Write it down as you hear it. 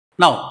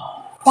Now,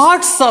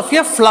 parts of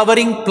a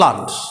flowering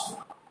plant.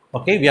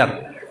 Okay,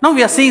 now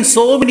we are seeing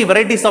so many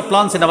varieties of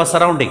plants in our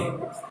surrounding.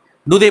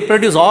 Do they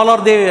produce, all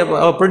are they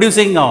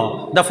producing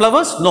the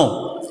flowers? No.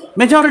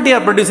 Majority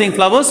are producing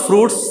flowers,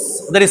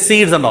 fruits, there is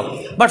seeds and all.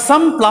 But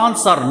some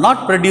plants are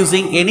not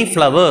producing any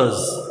flowers.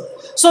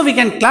 So we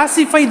can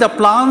classify the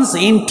plants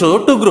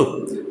into two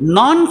groups.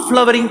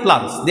 Non-flowering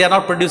plants, they are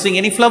not producing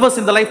any flowers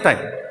in the lifetime.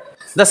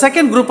 The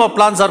second group of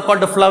plants are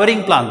called the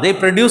flowering plants. They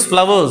produce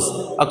flowers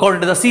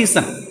according to the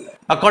season,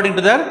 according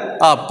to their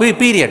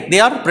period. They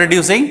are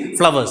producing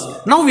flowers.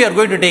 Now we are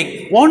going to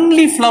take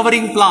only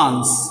flowering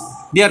plants.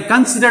 They are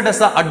considered as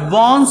the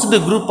advanced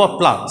group of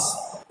plants.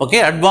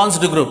 Okay,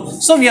 advanced group.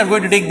 So we are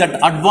going to take that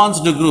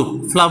advanced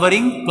group,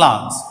 flowering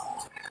plants.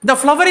 The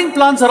flowering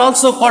plants are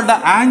also called the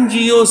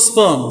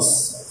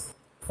angiosperms.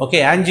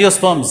 Okay,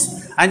 angiosperms.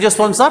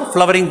 Angiosperms are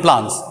flowering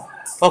plants.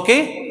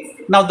 Okay.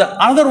 Now the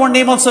another one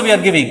name also we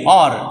are giving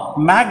are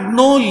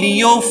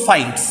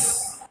magnoliophytes.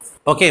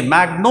 Okay,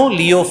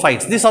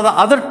 magnoliophytes. These are the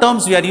other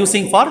terms we are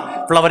using for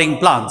flowering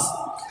plants.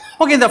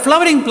 Okay, the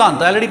flowering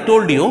plant, I already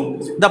told you,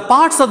 the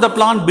parts of the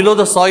plant below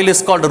the soil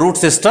is called root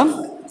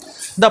system.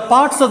 The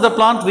parts of the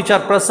plant which are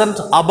present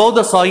above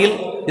the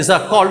soil is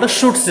called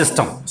shoot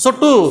system. So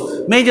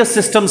two major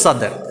systems are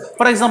there.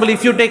 For example,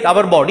 if you take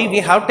our body, we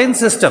have 10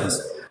 systems.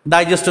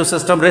 Digestive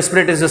system,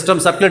 respiratory system,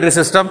 circulatory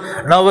system,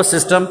 nervous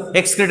system,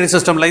 excretory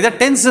system, like that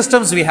 10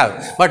 systems we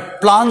have. But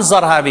plants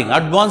are having,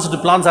 advanced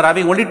plants are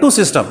having only two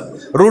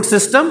systems, root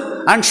system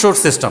and shoot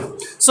system.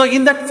 So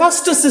in that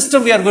first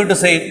system we are going to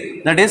say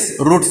that is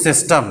root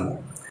system.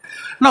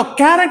 Now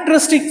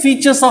characteristic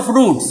features of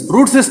roots.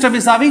 Root system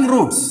is having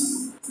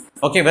roots.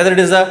 Okay, whether it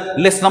is a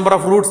less number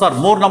of roots or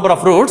more number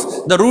of roots,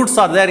 the roots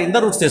are there in the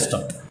root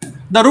system.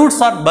 The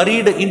roots are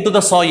buried into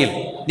the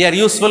soil. They are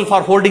useful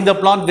for holding the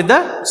plant with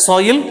the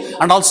soil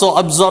and also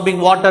absorbing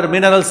water,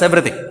 minerals,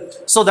 everything.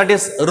 So that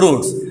is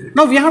roots.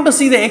 Now we have to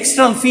see the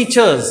external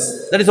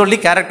features. That is only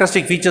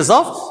characteristic features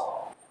of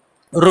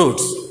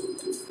roots.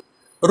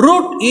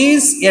 Root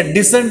is a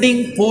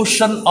descending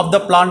portion of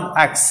the plant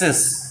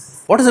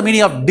axis. What is the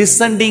meaning of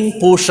descending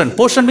portion?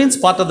 Portion means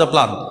part of the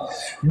plant.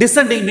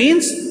 Descending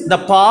means the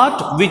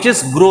part which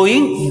is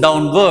growing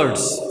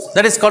downwards.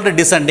 That is called a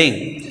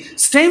descending.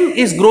 Stem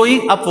is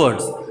growing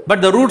upwards,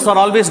 but the roots are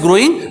always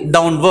growing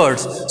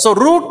downwards. So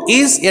root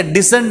is a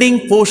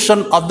descending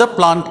portion of the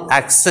plant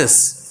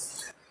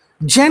axis.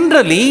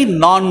 Generally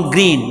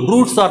non-green.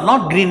 Roots are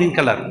not green in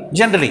color,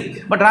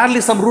 generally, but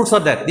rarely some roots are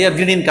there, they are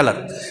green in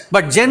color.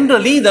 But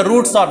generally the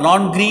roots are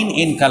non-green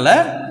in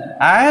color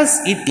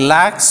as it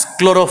lacks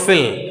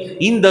chlorophyll.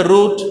 In the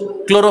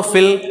root,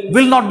 chlorophyll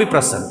will not be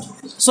present.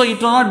 So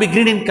it will not be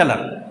green in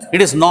color.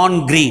 It is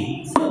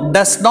non-green.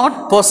 Does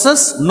not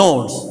possess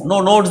nodes.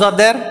 No nodes are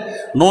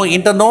there, no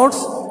internodes,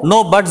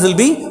 no buds will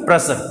be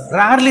present.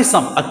 Rarely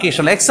some,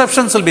 occasional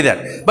exceptions will be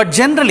there. But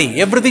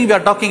generally, everything we are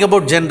talking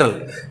about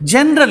general.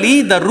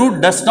 Generally, the root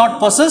does not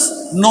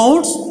possess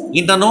nodes,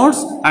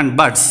 internodes and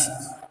buds.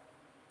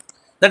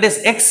 That is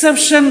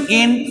exception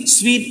in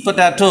sweet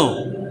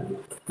potato.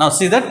 Now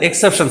see that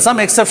exception, some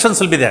exceptions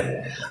will be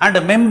there. And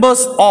the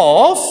members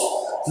of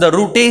the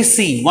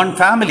Rutaceae, one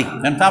family.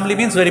 One family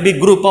means very big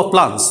group of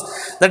plants.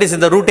 That is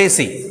in the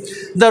Rutaceae.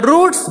 The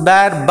roots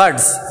bear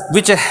buds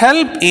which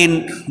help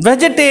in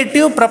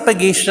vegetative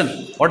propagation.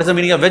 What is the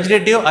meaning of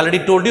vegetative? I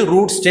already told you,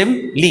 root,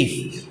 stem,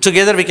 leaf.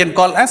 Together we can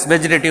call as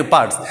vegetative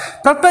parts.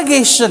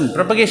 Propagation.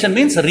 Propagation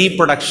means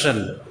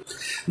reproduction.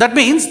 That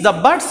means the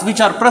buds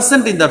which are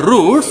present in the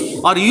roots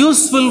are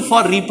useful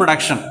for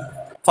reproduction.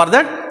 For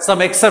that,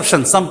 some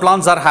exceptions, some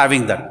plants are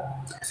having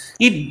that.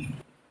 It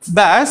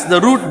bears,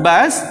 the root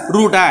bears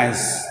root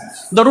hairs.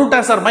 The root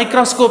hairs are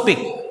microscopic.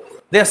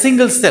 They are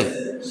single cell.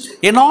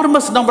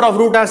 Enormous number of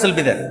root hairs will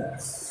be there.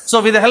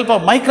 So with the help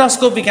of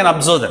microscope we can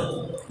observe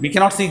them. We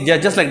cannot see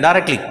just like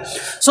directly.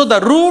 So the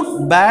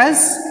root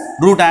bears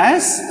root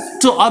hairs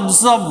to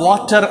absorb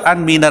water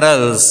and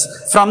minerals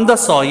from the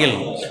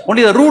soil.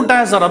 Only the root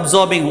hairs are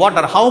absorbing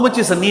water. How much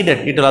is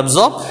needed? It will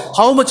absorb.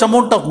 How much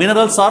amount of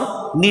minerals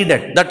are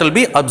needed? That will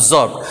be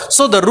absorbed.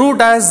 So the root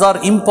hairs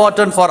are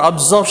important for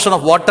absorption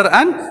of water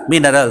and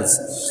minerals.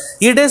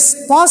 It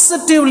is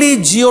positively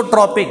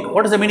geotropic.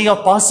 What is the meaning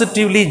of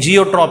positively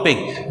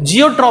geotropic?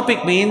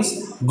 Geotropic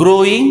means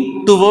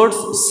growing towards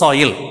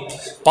soil.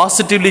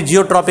 Positively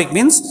geotropic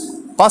means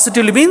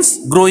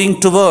growing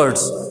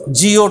towards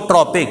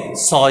geotropic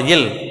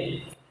soil.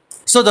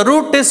 So the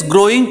root is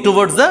growing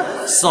towards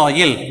the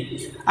soil.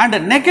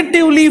 And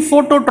negatively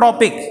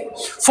phototropic.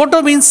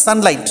 Photo means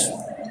sunlight.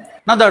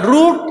 Now the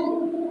root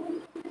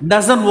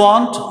doesn't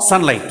want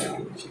sunlight.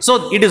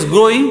 So it is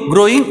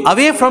growing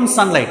away from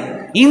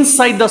sunlight.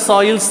 Inside the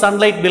soil,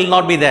 sunlight will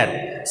not be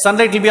there.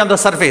 Sunlight will be on the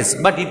surface,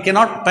 but it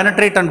cannot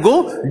penetrate and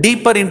go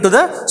deeper into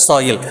the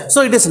soil.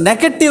 So it is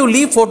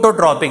negatively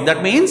phototropic.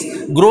 That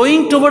means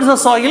growing towards the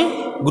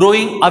soil,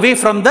 growing away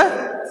from the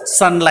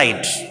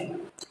sunlight.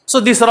 So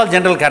these are all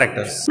general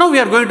characters. Now we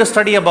are going to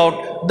study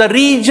about the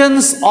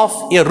regions of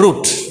a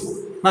root.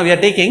 Now we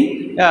are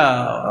taking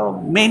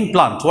main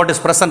plant, what is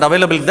present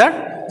available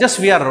there. just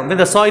when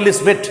the soil is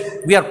wet,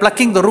 we are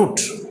plucking the root.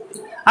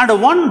 And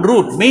one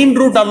root, main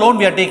root alone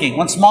we are taking,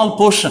 one small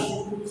portion.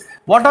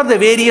 What are the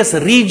various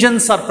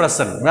regions are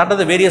present? What are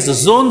the various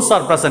zones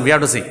are present? We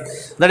have to see.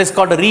 That is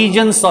called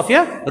regions of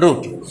a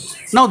root.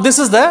 Now this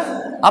is the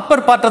upper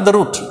part of the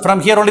root.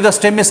 From here only the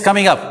stem is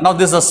coming up. Now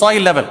this is the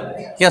soil level.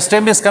 Here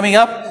stem is coming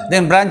up,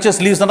 then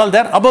branches, leaves and all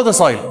there above the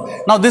soil.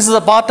 Now this is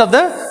a part of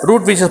the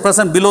root which is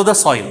present below the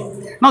soil.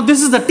 Now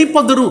this is the tip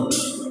of the root.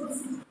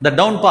 The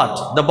down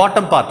part, the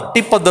bottom part,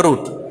 tip of the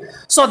root.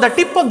 So the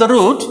tip of the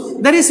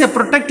root, there is a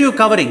protective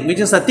covering, which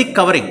is a thick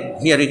covering.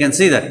 Here you can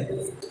see that.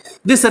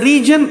 This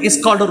region is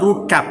called a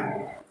root cap.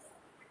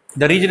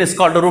 The region is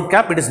called a root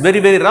cap. It is very,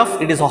 very rough.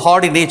 It is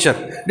hard in nature.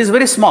 It is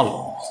very small.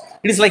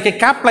 It is like a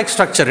cap-like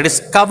structure. It is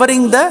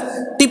covering the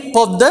tip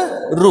of the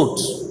root.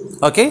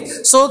 Okay.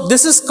 So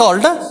this is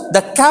called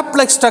the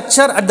cap-like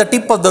structure at the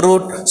tip of the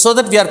root. So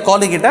that we are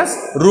calling it as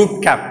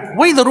root cap.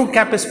 Why the root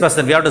cap is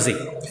present? We have to see.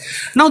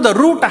 Now the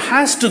root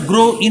has to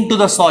grow into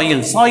the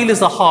soil. Soil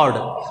is a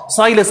hard.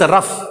 Soil is a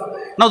rough.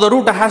 Now the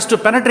root has to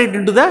penetrate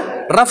into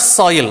the rough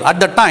soil. At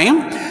the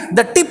time,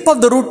 the tip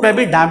of the root may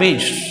be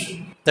damaged.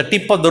 The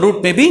tip of the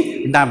root may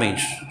be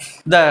damaged.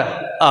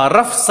 The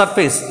rough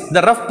surface,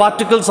 the rough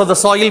particles of the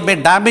soil may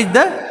damage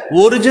the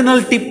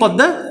original tip of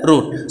the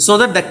root. So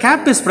that the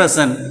cap is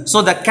present.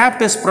 So the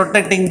cap is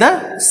protecting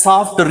the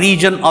soft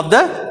region of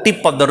the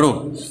tip of the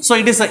root. So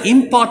it is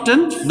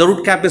important, the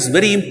root cap is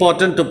very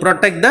important to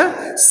protect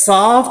the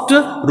soft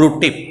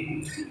root tip.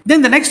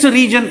 Then the next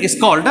region is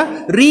called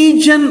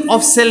region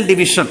of cell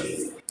division.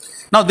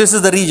 Now this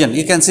is the region,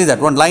 you can see that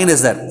one line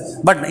is there,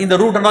 but in the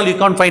root and all you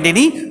can't find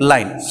any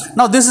line.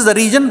 Now this is the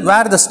region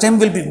where the stem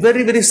will be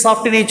very, very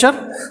soft in nature.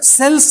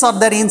 Cells are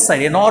there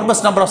inside,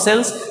 enormous number of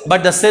cells,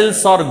 but the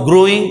cells are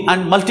growing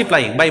and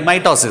multiplying by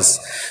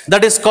mitosis.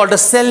 That is called a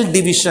cell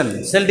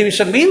division. Cell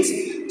division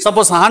means,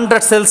 suppose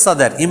 100 cells are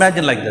there,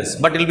 imagine like this,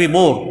 but it will be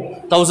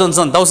more, thousands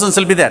and thousands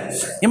will be there.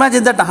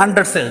 Imagine that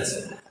 100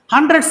 cells.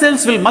 100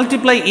 cells will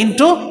multiply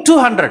into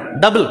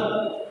 200, double.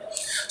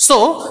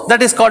 So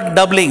that is called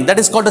doubling, that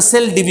is called a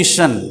cell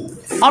division.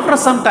 After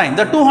some time,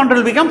 the 200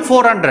 will become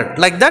 400.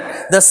 Like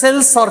that, the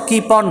cells are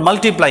keep on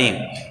multiplying.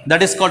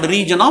 That is called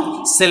region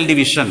of cell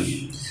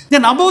division.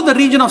 Then above the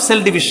region of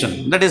cell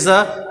division, that is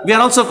we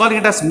are also calling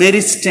it as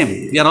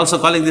meristem. We are also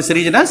calling this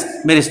region as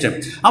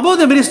meristem. Above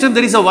the meristem,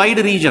 there is a wide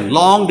region,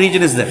 long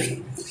region is there.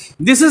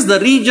 This is the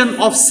region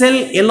of cell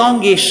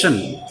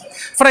elongation.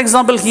 For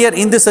example, here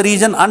in this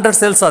region, 100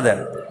 cells are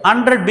there.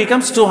 100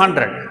 becomes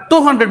 200.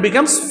 200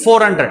 becomes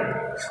 400.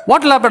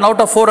 What will happen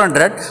out of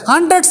 400?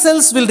 100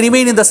 cells will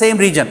remain in the same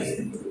region,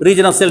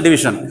 region of cell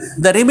division.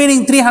 The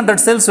remaining 300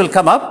 cells will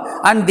come up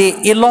and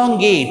they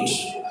elongate.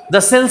 The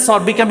cells are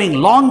becoming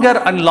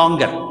longer and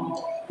longer.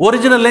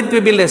 Original length may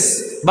be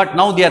less, but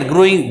now they are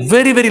growing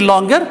very, very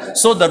longer.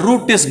 So the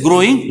root is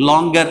growing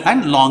longer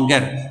and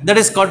longer. That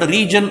is called the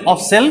region of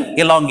cell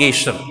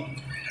elongation.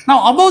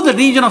 Now above the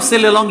region of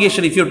cell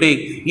elongation, if you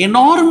take,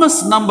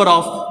 enormous number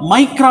of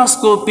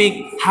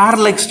microscopic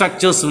hair-like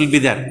structures will be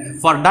there.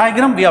 For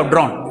diagram we have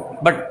drawn,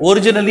 but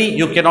originally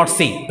you cannot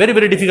see, very,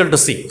 very difficult to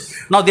see.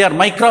 Now they are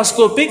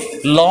microscopic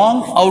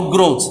long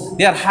outgrowths,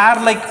 they are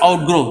hair-like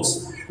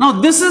outgrowths. Now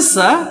this is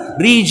a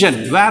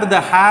region where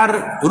the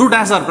hair root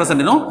hairs are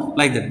present,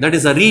 like that. That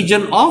is a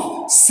region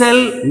of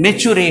cell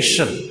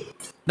maturation.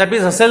 That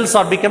means the cells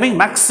are becoming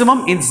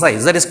maximum in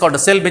size. That is called the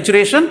cell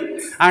maturation,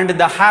 and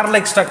the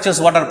hair-like structures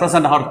what are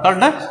present are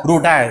called the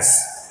root hairs.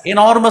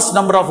 Enormous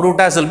number of root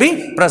hairs will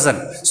be present.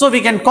 So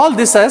we can call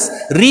this as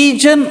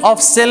region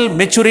of cell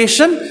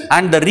maturation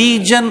and the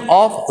region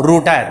of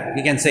root hair,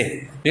 we can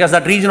say, because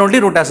that region only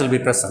root hairs will be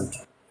present.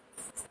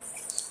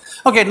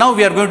 Okay, now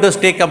we are going to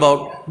take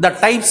about the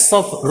types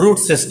of root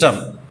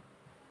system.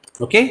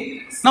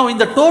 Okay, now in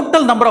the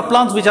total number of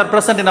plants which are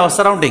present in our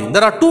surrounding,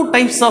 there are two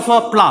types of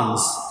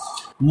plants.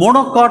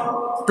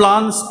 Monocot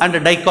plants and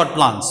dicot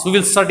plants. We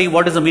will study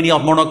what is the meaning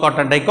of monocot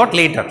and dicot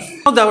later.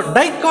 Now the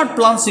dicot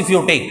plants, if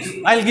you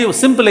take, I will give a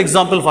simple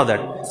example for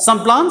that.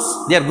 Some plants,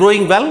 they are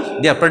growing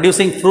well, they are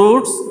producing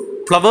fruits,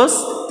 flowers,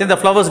 then the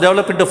flowers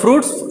develop into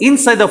fruits.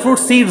 Inside the fruit,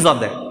 seeds are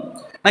there.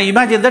 Now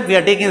imagine that we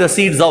are taking the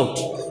seeds out,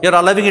 you are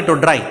allowing it to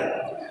dry.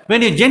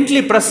 When you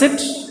gently press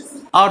it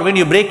or when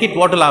you break it,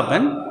 what will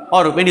happen?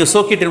 Or when you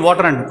soak it in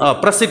water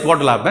and press it, what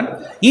will happen?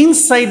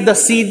 Inside the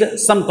seed,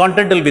 some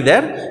content will be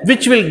there,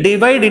 which will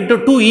divide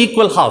into two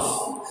equal half.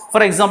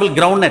 For example,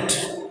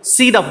 groundnut,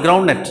 seed of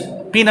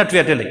groundnut, peanut we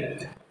are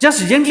telling.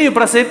 Just gently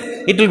press it,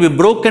 it will be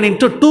broken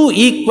into two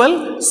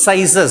equal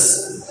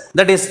sizes.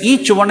 That is,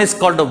 each one is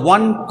called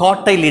one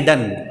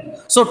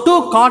cotyledon. So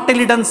two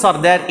cotyledons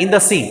are there in the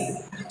seed.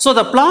 So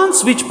the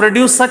plants which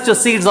produce such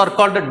seeds are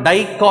called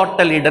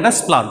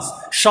dicotyledonous plants.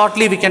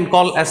 Shortly we can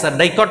call as a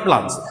dicot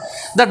plants.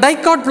 The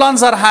dicot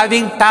plants are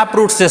having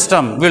taproot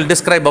system. We will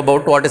describe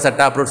about what is a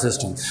taproot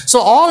system. So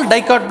all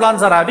dicot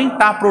plants are having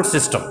taproot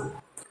system.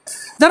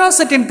 There are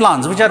certain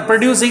plants which are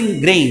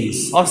producing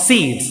grains or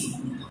seeds,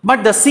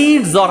 but the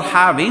seeds are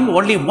having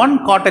only one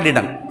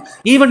cotyledon.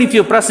 Even if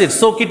you press it,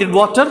 soak it in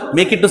water,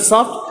 make it to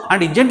soft,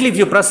 and gently if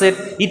you press it,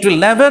 it will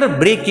never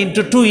break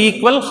into two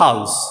equal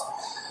halves.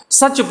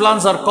 Such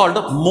plants are called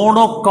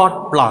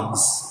monocot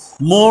plants.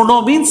 Mono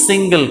means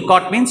single,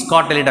 cot means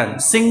cotyledon,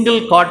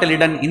 single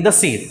cotyledon in the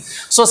seed.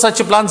 So such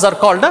plants are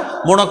called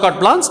monocot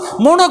plants.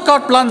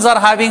 Monocot plants are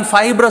having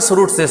fibrous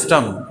root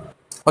system.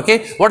 Okay,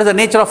 what is the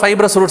nature of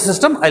fibrous root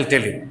system? I'll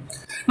tell you.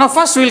 Now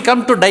first we will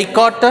come to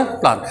dicot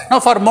plant.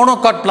 Now for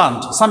monocot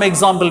plant, some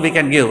example we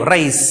can give.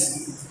 Rice.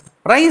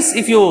 Rice,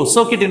 if you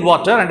soak it in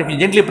water and if you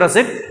gently press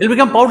it, it will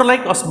become powder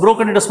like or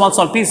broken into small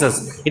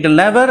pieces. It will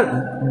never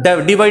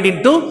divide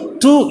into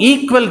two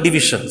equal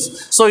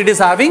divisions. So it is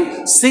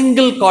having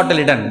single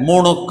cotyledon,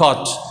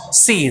 monocot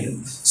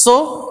seed.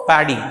 So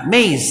paddy,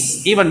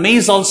 maize, even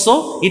maize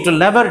also, it will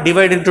never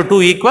divide into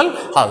two equal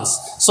halves.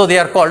 So they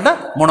are called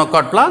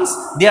monocot plants.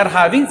 They are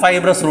having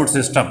fibrous root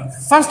system.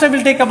 First I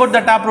will take about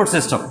the taproot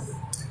system.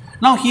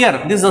 Now here,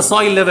 this is the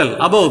soil level.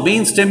 Above,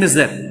 main stem is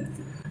there.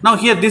 Now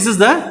here, this is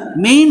the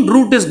main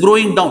root is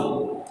growing down,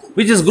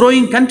 which is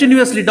growing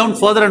continuously down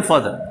further and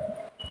further.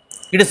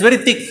 It is very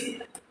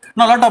thick.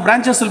 Now a lot of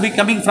branches will be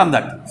coming from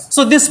that.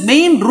 So this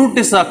main root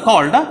is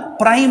called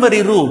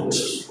primary root.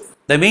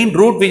 The main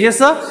root which is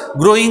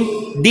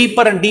growing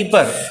deeper and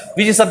deeper,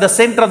 which is at the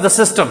center of the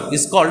system,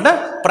 is called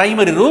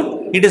primary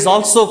root. It is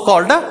also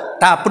called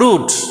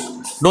taproot.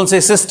 Don't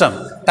say system,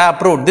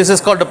 taproot. This is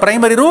called the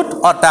primary root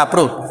or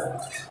taproot.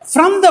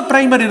 From the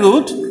primary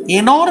root,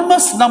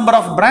 enormous number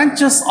of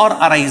branches are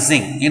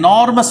arising.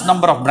 Enormous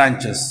number of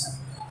branches.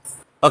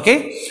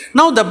 Okay.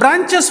 Now the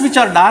branches which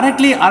are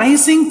directly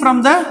arising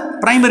from the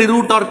primary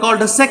root are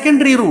called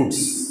secondary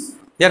roots.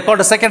 They are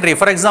called secondary.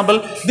 For example,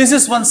 this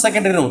is one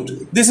secondary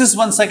root. This is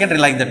one secondary,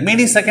 like that.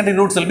 Many secondary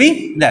roots will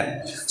be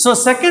there. So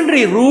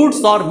secondary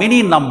roots are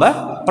many in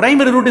number.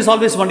 Primary root is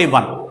always only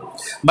one.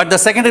 But the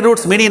secondary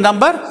roots many in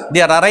number.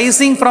 They are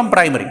arising from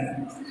primary.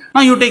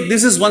 Now you take,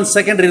 this is one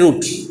secondary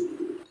root.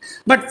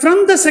 But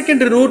from the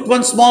secondary root,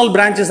 one small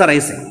branch is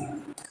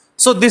arising.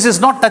 So this is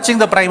not touching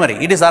the primary.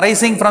 It is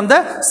arising from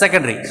the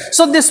secondary.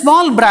 So this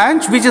small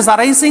branch which is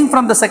arising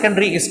from the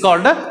secondary is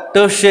called a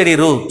tertiary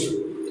root.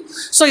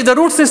 So if the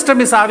root system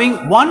is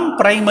having one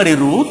primary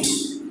root,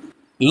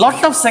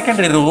 lot of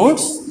secondary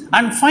roots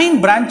and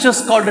fine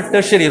branches called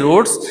tertiary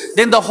roots,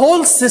 then the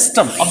whole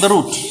system of the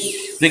root,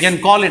 we can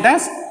call it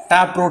as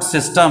taproot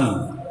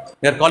system.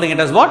 We are calling it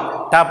as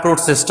what? Taproot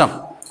system.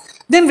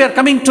 Then we are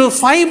coming to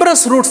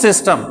fibrous root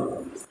system.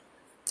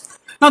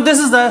 Now this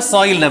is the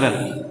soil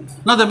level.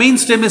 Now the main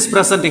stem is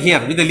present here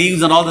with the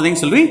leaves and all the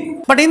things will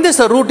be. But in this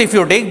root, if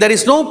you take, there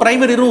is no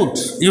primary root.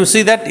 You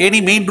see that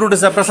any main root is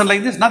present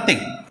like this? Nothing.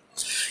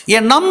 A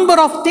number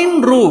of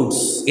thin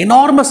roots,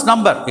 enormous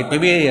number. It may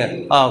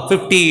be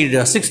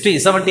 50, 60,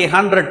 70,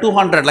 100,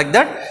 200 like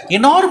that.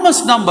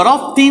 Enormous number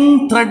of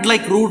thin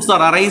thread-like roots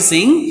are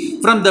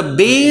arising from the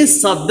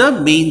base of the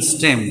main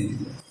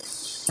stem.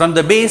 From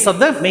the base of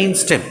the main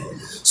stem.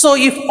 So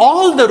if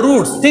all the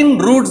roots, thin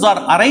roots are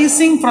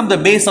arising from the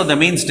base of the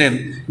main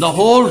stem, the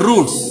whole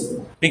roots,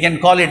 we can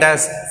call it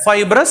as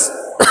fibrous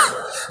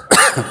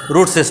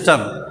root system.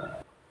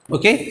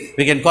 Okay,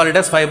 we can call it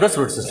as fibrous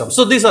root system.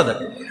 So these are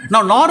the.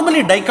 Now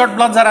normally dicot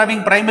plants are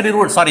having primary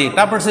root,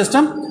 taproot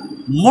system.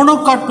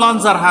 Monocot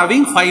plants are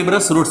having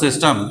fibrous root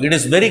system. It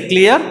is very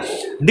clear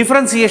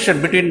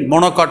differentiation between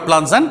monocot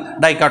plants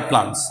and dicot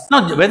plants.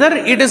 Now whether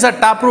it is a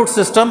taproot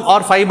system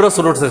or fibrous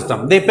root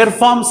system, they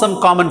perform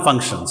some common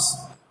functions.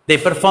 They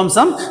perform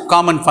some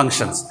common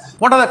functions.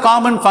 What are the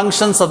common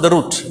functions of the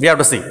root? We have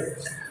to see.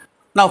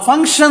 Now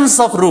functions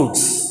of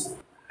roots.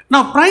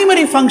 Now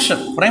primary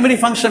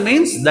function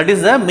means that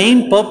is the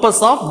main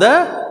purpose of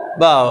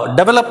the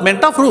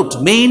development of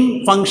root.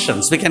 Main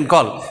functions we can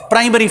call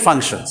primary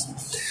functions.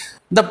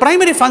 The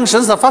primary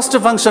functions, the first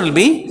function will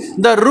be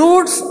the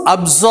roots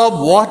absorb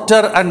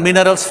water and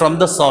minerals from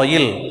the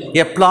soil.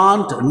 A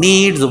plant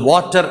needs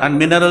water and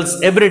minerals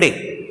every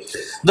day.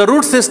 The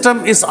root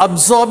system is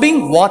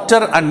absorbing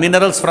water and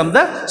minerals from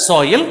the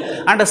soil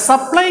and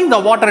supplying the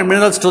water and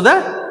minerals to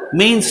the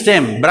main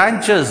stem,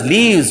 branches,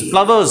 leaves,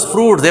 flowers,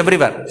 fruits,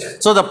 everywhere.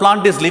 So the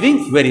plant is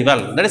living very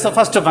well. That is the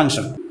first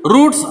function.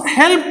 Roots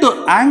help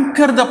to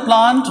anchor the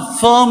plant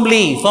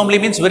firmly. Firmly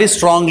means very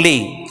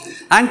strongly.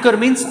 Anchor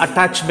means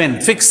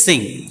attachment,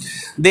 fixing.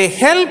 They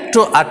help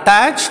to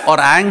attach or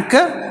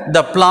anchor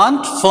the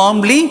plant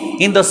firmly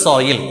in the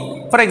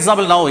soil. For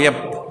example, now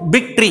a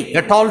big tree,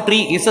 a tall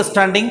tree is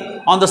standing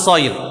on the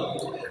soil.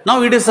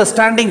 Now it is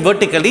standing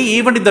vertically.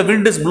 Even if the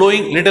wind is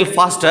blowing little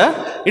faster,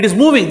 it is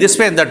moving this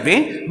way and that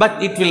way,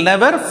 but it will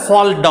never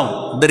fall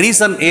down. The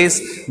reason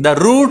is the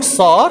roots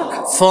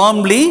are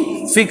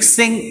firmly fixed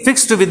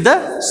with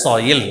the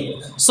soil.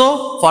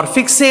 So for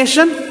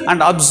fixation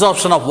and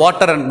absorption of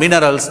water and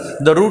minerals,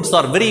 the roots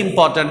are very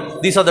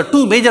important. These are the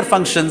two major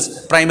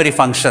functions, primary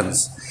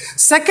functions.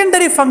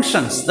 Secondary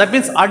functions, that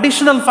means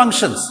additional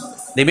functions.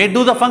 They may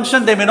do the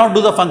function, they may not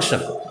do the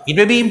function. It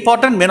may be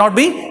important, may not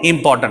be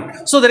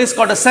important. So there is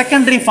called a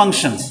secondary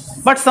functions.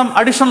 But some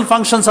additional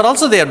functions are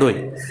also they are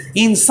doing.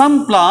 In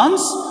some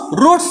plants,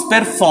 roots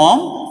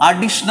perform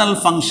additional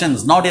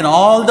functions, not in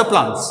all the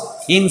plants.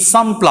 In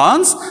some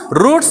plants,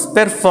 roots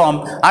perform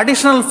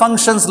additional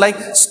functions like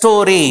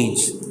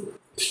storage.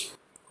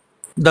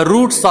 The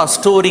roots are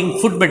storing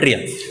food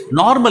material.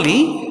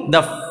 Normally,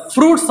 the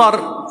fruits are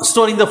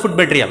storing the food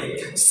material.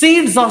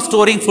 Seeds are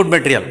storing food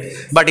material.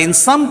 But in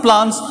some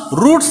plants,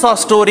 roots are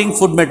storing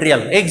food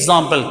material.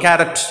 Example,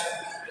 carrot,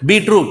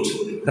 beetroot,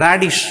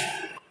 radish.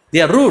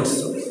 They are roots,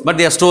 but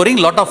they are storing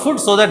lot of food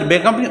so that they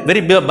become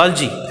very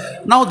bulgy.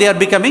 Now they are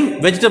becoming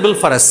vegetable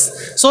for us.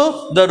 So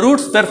the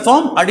roots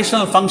perform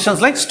additional functions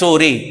like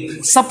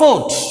storage,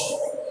 support.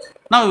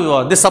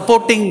 Now the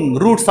supporting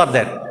roots are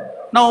there.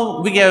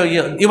 Now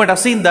you might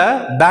have seen the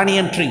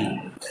banyan tree.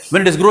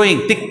 When it is growing,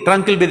 thick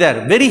trunk will be there.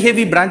 Very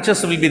heavy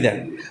branches will be there.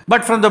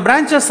 But from the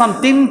branches,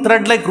 some thin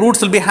thread like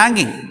roots will be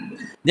hanging.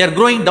 They are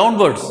growing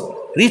downwards,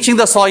 reaching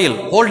the soil,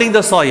 holding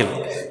the soil.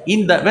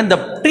 When the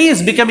tree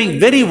is becoming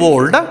very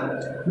old,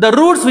 the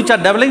roots which are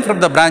developing from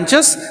the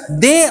branches,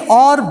 they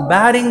are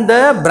bearing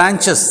the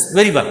branches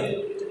very well.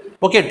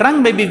 Okay, trunk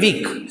may be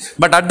weak,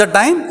 but at the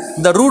time,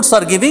 the roots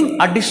are giving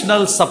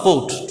additional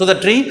support to the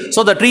tree.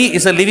 So the tree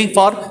is living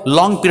for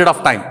long period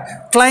of time.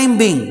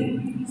 Climbing.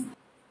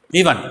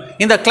 Even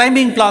in the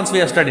climbing plants we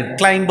have studied,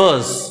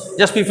 climbers.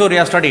 Just before we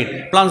have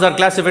studied, plants are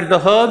classified into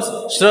herbs,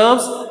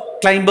 shrubs,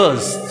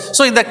 climbers.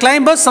 So in the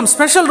climbers, some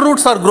special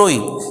roots are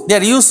growing. They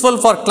are useful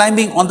for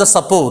climbing on the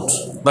support.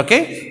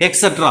 Okay,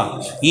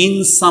 etc.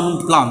 In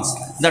some plants,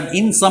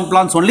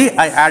 only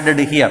I added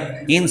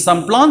here. In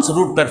some plants,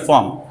 root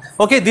perform.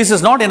 Okay, this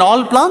is not in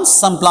all plants.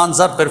 Some plants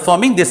are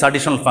performing this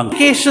additional function.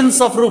 Applications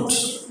of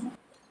roots.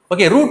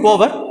 Okay, root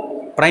over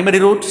primary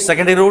root,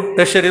 secondary root,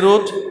 tertiary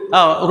root.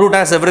 Root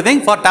has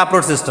everything for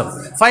taproot system.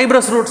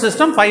 Fibrous root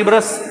system,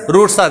 fibrous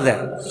roots are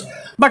there.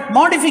 But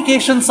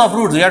modifications of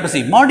roots, you have to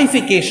see.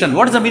 Modification.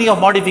 What is the meaning of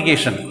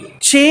modification?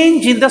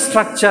 Change in the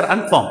structure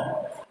and form.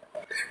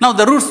 Now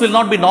the roots will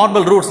not be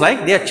normal roots,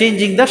 like they are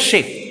changing the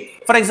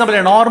shape. For example,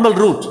 a normal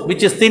root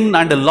which is thin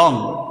and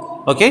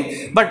long.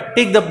 Okay, but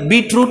take the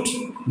beetroot.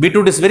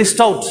 Beetroot is very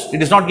stout.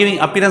 It is not giving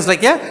appearance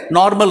like a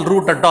normal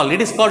root at all. It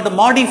is called the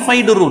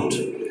modified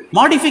root.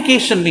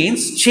 Modification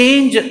means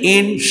change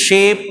in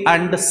shape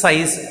and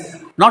size.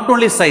 Not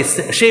only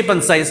size, shape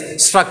and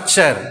size,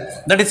 structure.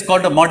 That is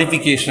called a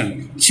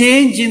modification.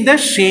 Change in the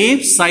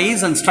shape,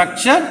 size and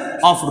structure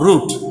of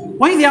root.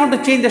 Why they have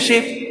to change the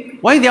shape?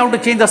 Why they have to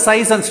change the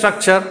size and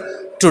structure?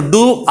 To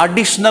do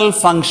additional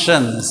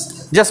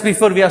functions. Just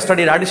before we have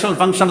studied additional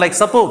function like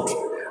support,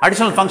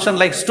 additional function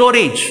like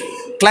storage,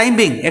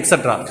 climbing,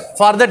 etc.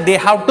 For that they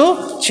have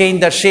to change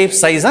the shape,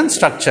 size and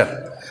structure.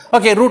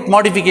 Okay, root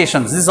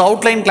modifications. This is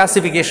outline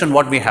classification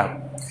what we have.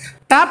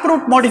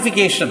 Taproot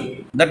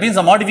modification. That means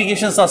the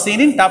modifications are seen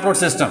in taproot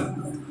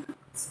system.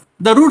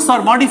 The roots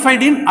are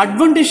modified in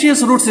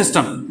adventitious root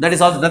system. That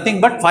is also nothing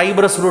but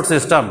fibrous root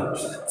system.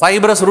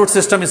 Fibrous root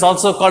system is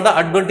also called the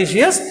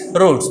adventitious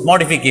roots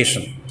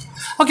modification.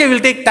 Okay, we will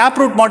take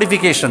taproot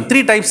modification.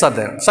 3 types are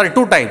there. Sorry,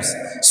 2 types.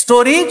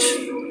 Storage,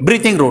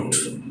 breathing root.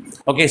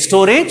 Okay,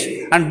 storage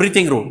and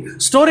breathing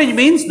root. Storage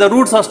means the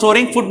roots are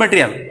storing food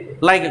material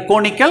like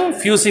conical,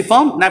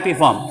 fusiform,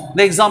 napiform.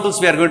 The examples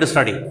we are going to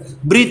study.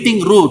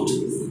 Breathing root.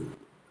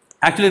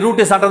 Actually, root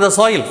is under the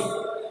soil.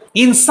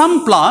 In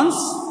some plants,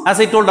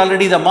 as I told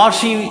already, the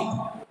marshy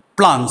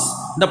plants,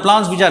 the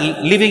plants which are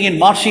living in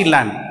marshy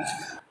land,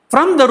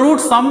 from the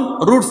roots,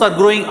 some roots are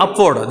growing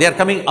upward. They are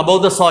coming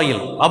above the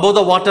soil, above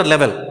the water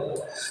level.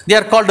 They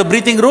are called the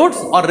breathing roots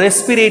or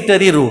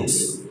respiratory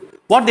roots.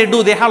 What they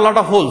do, they have a lot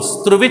of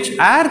holes through which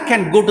air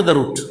can go to the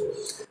root.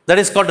 That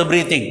is called the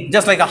breathing.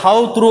 Just like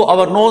how through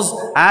our nose,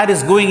 air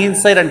is going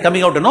inside and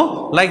coming out,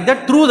 like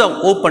that through the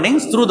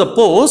openings, through the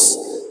pores,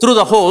 through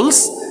the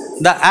holes,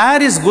 the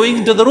air is going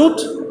into the root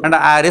and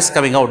the air is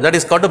coming out. That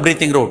is called the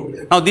breathing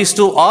root. Now these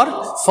two are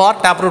for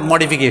taproot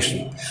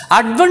modification.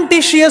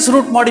 Adventitious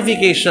root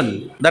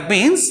modification. That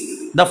means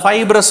the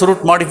fibrous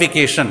root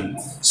modification.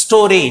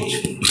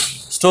 Storage.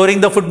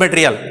 Storing the food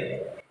material.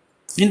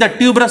 In the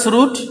tuberous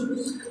root,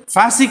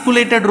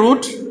 fasciculated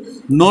root,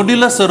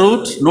 nodulous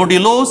root,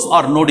 nodulose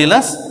or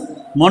nodulous,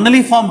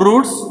 moniliform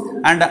roots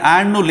and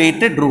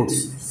annulated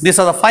roots. These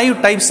are the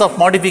 5 types of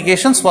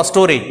modifications for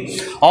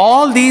storage.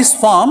 All these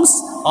forms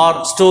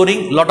are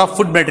storing lot of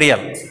food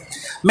material.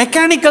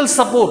 Mechanical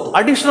support,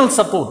 additional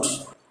support.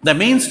 The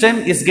main stem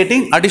is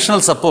getting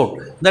additional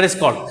support. That is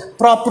called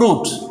prop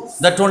root.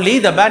 That only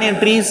the banyan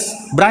trees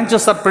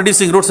branches are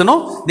producing roots,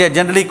 they are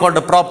generally called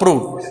a prop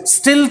root.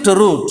 Stilt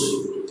root.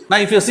 Now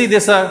if you see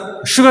this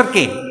sugar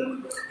cane.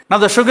 Now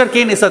the sugar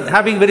cane is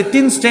having very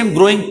thin stem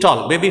growing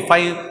tall, maybe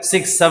 5,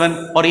 6,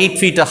 7 or 8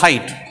 feet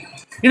height.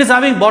 It is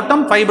having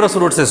bottom fibrous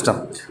root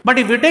system. But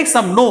if you take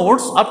some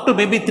nodes up to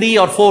maybe 3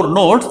 or 4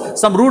 nodes,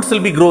 some roots will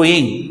be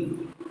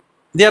growing.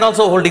 They are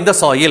also holding the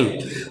soil.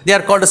 They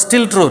are called a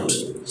stilt root.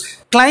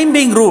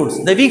 Climbing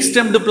roots. The weak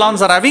stemmed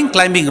plants are having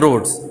climbing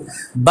roots.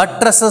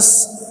 Buttresses,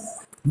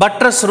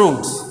 buttress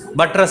roots.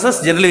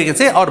 Buttresses generally we can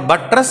say or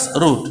buttress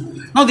root.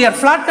 Now they are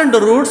flattened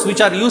roots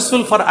which are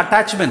useful for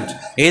attachment,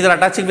 either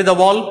attaching with the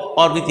wall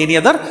or with any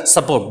other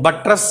support.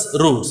 Buttress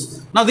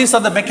roots. Now these are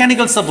the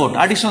mechanical support,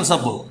 additional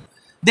support.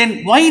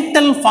 Then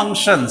vital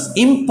functions,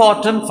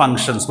 important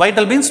functions.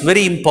 Vital means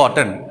very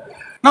important.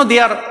 Now they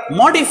are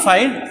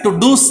modified to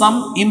do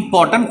some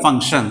important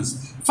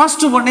functions.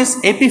 First one is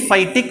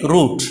epiphytic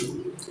root.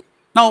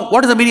 Now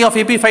what is the meaning of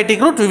epiphytic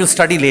root? We will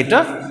study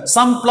later.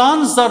 Some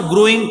plants are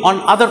growing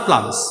on other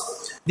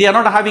plants. They are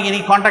not having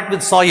any contact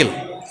with soil.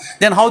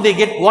 Then how they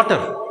get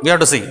water? We have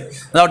to see.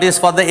 That is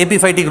for the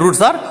epiphytic roots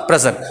are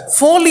present.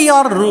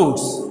 Foliar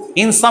roots.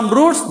 In some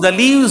roots the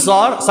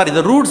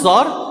roots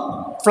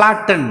are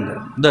flattened.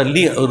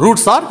 The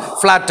roots are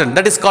flattened.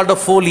 That is called a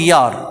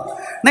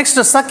foliar. Next,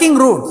 sucking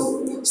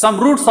roots. Some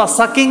roots are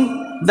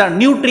sucking the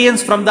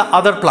nutrients from the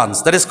other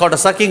plants. That is called a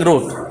sucking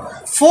root.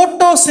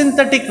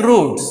 Photosynthetic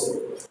roots.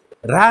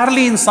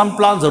 Rarely in some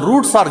plants, the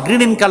roots are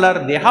green in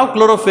color, they have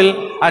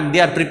chlorophyll and they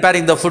are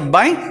preparing the food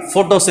by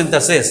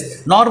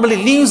photosynthesis. Normally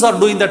leaves are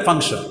doing that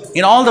function.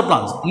 In all the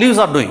plants, leaves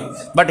are doing.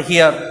 But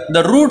here,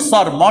 the roots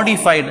are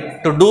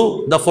modified to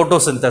do the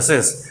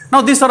photosynthesis.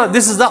 Now, this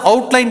is the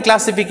outline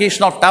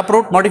classification of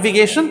taproot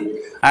modification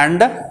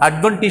and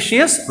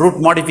adventitious root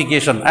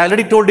modification. I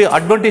already told you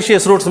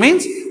adventitious roots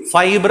means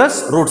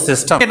fibrous root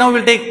system. Okay, now we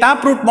will take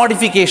taproot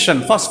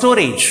modification for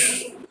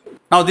storage.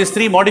 Now, these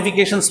three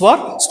modifications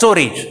for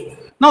storage.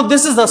 Now,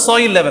 this is the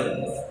soil level.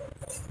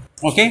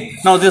 Okay.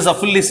 Now, this is a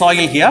fully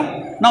soil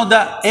here. Now,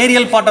 the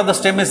aerial part of the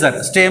stem is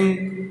there.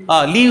 Stem,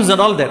 leaves and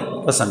all there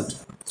present.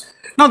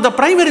 Now, the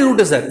primary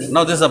root is there.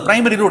 Now, this is a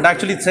primary root,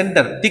 actually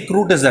center, thick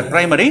root is there,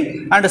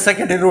 primary, and the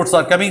secondary roots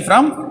are coming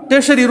from,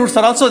 tertiary roots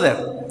are also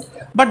there.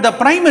 But the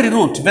primary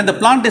root, when the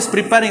plant is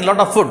preparing a lot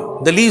of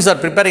food, the leaves are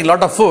preparing a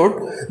lot of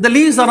food, the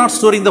leaves are not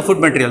storing the food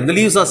material. The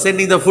leaves are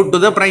sending the food to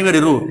the primary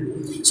root.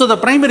 So, the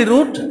primary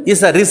root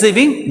is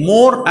receiving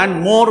more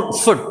and more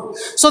food.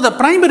 So, the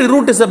primary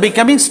root is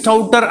becoming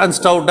stouter and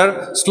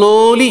stouter.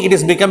 Slowly, it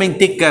is becoming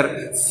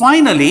thicker.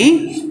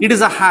 Finally, it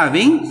is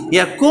having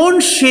a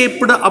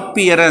cone-shaped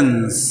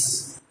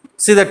appearance.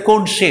 See that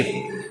cone shape.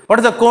 What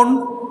is the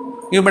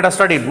cone? You might have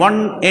studied.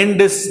 One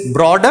end is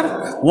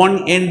broader,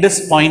 one end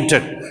is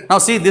pointed. Now,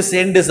 see, this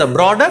end is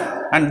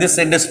broader and this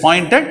end is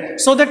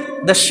pointed. So,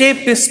 that the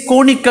shape is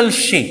conical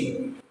shape.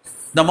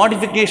 The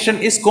modification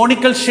is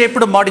conical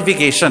shaped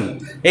modification.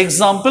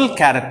 Example,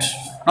 carrot.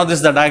 Now, this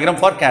is the diagram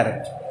for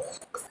carrot.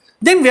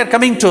 Then we are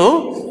coming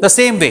to the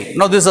same way.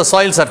 Now, this is a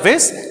soil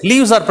surface.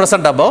 Leaves are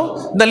present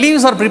above. The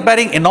leaves are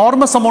preparing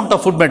enormous amount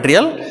of food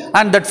material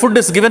and that food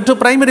is given to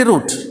primary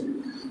root.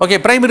 Okay,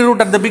 primary root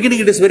at the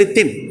beginning it is very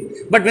thin.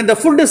 But when the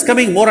food is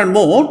coming more and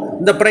more,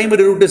 the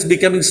primary root is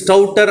becoming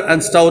stouter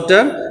and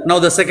stouter. Now,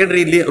 the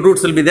secondary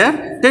roots will be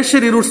there.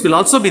 Tertiary roots will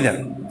also be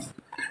there.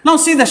 Now,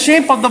 see the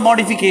shape of the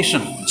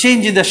modification,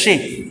 change in the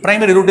shape,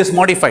 primary root is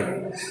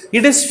modified.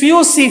 It is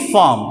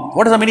fusiform.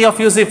 What is the meaning of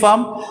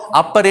fusiform?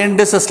 Upper end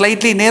is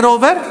slightly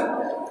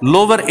narrower,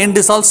 lower end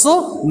is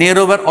also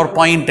narrower or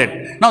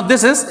pointed. Now,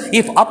 this is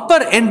if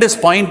upper end is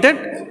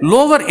pointed,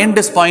 lower end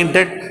is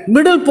pointed,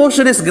 middle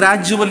portion is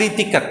gradually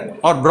thicker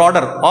or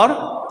broader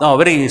or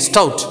very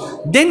stout.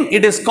 Then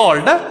it is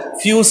called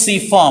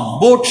fusiform,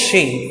 boat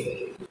shape.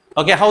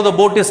 Okay, how the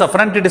boat is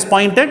front it is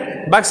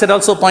pointed, back side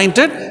also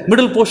pointed,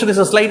 middle portion is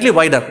slightly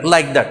wider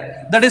like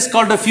that. That is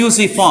called a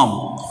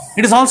fusiform.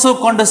 It is also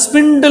called a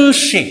spindle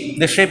shape.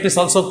 The shape is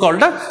also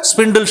called a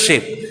spindle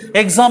shape.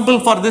 Example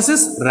for this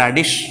is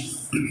radish.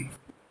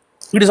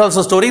 It is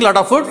also storing a lot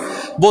of food.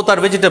 Both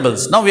are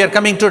vegetables. Now we are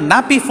coming to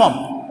nappy form.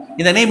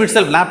 In the name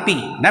itself,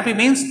 nappy. Nappy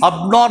means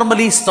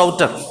abnormally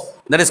stouter.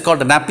 That is called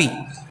nappy.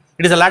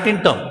 It is a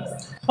Latin term.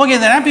 Okay,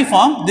 in the nappy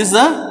form, this is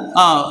the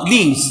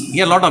leaves.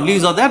 Here a lot of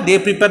leaves are there. They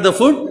prepare the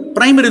food.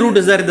 Primary root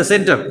is there in the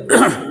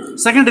center.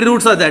 Secondary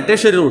roots are there,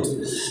 tertiary roots.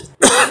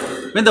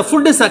 When the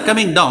food is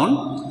coming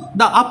down,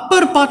 the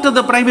upper part of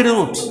the primary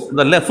root,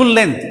 the full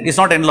length is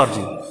not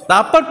enlarging. The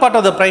upper part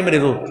of the primary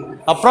root,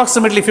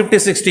 approximately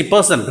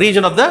 50-60%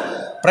 region of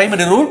the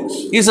primary root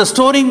is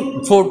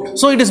storing food.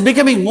 So, it is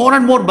becoming more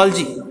and more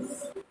bulgy.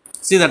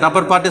 See that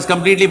upper part is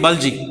completely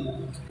bulgy.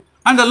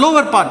 And the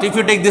lower part, if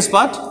you take this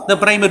part, the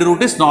primary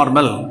root is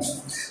normal.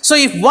 So,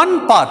 if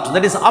one part,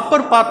 that is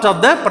upper part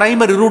of the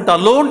primary root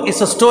alone is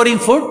storing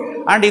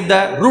food, and if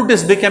the root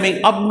is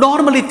becoming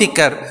abnormally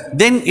thicker,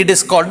 then it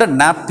is called a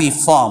nappy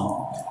form.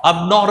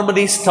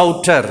 Abnormally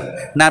stouter,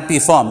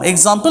 nappy form.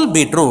 Example,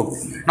 beetroot.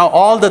 Now,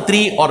 all the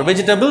three are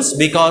vegetables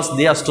because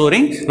they are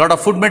storing a lot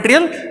of food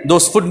material.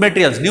 Those food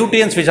materials,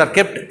 nutrients which are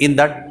kept in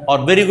that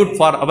are very good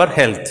for our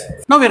health.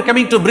 Now, we are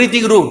coming to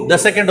breathing root, the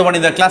second one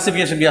in the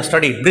classification we have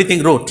studied,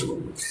 breathing root.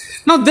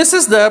 Now, this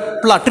is the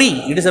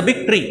tree. It is a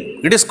big tree.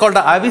 It is called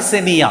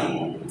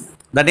Avicennia.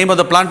 The name of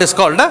the plant is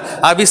called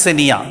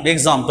Avicennia.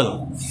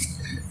 Example.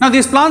 Now,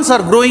 these plants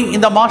are growing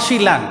in the marshy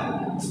land.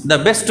 The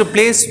best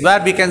place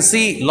where we can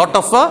see lot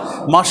of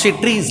marshy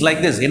trees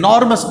like this,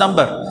 enormous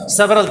number,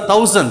 several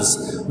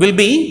thousands will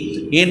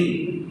be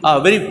in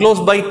very close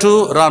by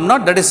to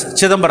Ramnath, that is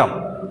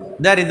Chidambaram.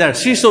 There in the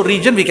seashore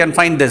region we can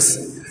find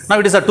this. Now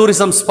it is a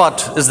tourism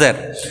spot is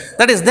there.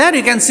 That is there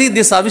you can see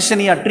this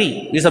Avicennia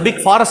tree. It is a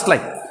big forest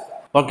like,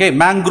 okay,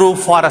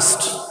 mangrove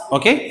forest.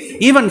 Okay,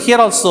 even here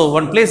also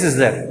one place is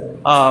there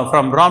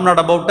from Ramnath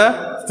about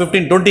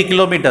 15-20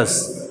 kilometers.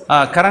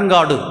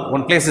 Karangadu,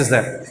 one place is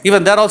there.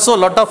 Even there also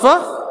a lot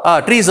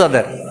of trees are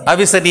there,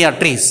 Avicennia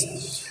trees.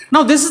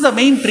 Now this is the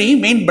main tree,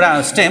 main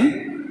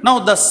stem. Now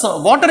the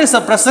water is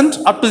present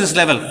up to this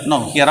level.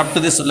 No, here up to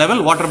this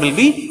level water will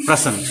be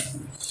present.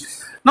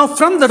 Now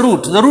from the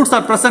roots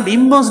are present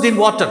immersed in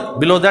water.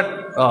 Below that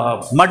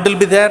mud will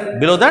be there,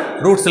 below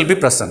that roots will be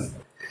present.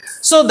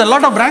 So the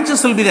lot of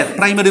branches will be there,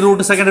 primary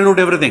root, secondary root,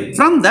 everything.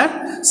 From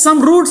that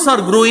some roots are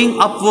growing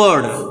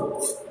upward.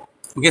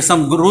 Okay,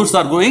 some roots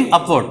are growing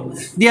upward.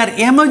 They are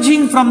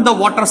emerging from the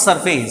water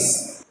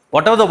surface.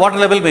 Whatever the water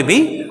level may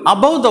be,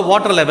 above the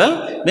water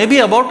level, maybe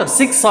about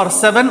 6 or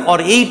 7 or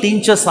 8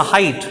 inches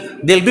height,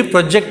 they will be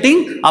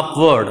projecting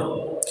upward.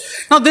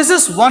 Now this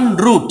is one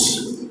root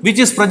which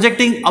is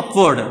projecting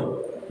upward.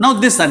 Now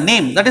this is a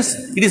name, that is,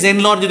 it is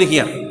enlarged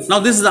here. Now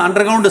this is the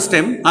underground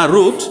stem, a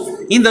root.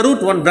 In the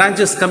root one branch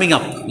is coming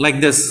up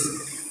like this.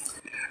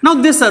 Now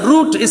this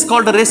root is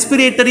called a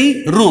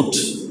respiratory root.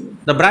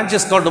 The branch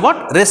is called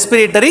what?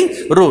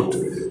 Respiratory root.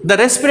 The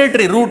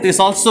respiratory root is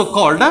also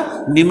called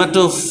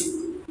nematodes.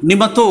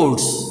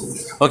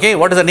 Okay,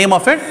 what is the name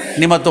of it?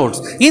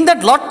 Nematodes. In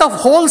that lot of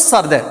holes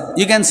are there.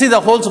 You can see the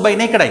holes by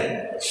naked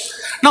eye.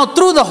 Now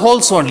through the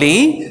holes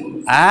only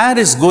air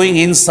is going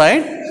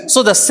inside.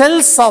 So the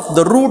cells of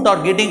the root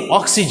are getting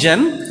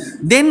oxygen.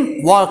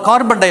 Then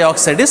carbon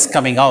dioxide is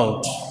coming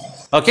out.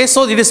 Okay,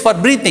 so it is for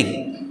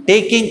breathing.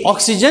 Taking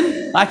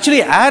oxygen,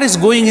 actually air is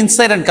going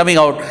inside and coming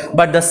out,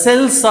 but the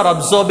cells are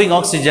absorbing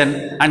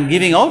oxygen and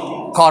giving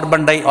out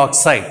carbon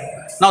dioxide.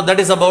 Now that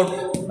is about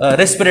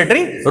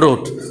respiratory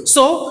root.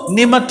 So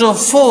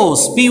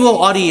nematophores,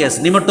 P-O-R-E-S,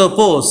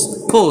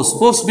 nematopores,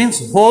 pores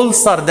means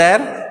holes are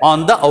there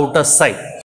on the outer side.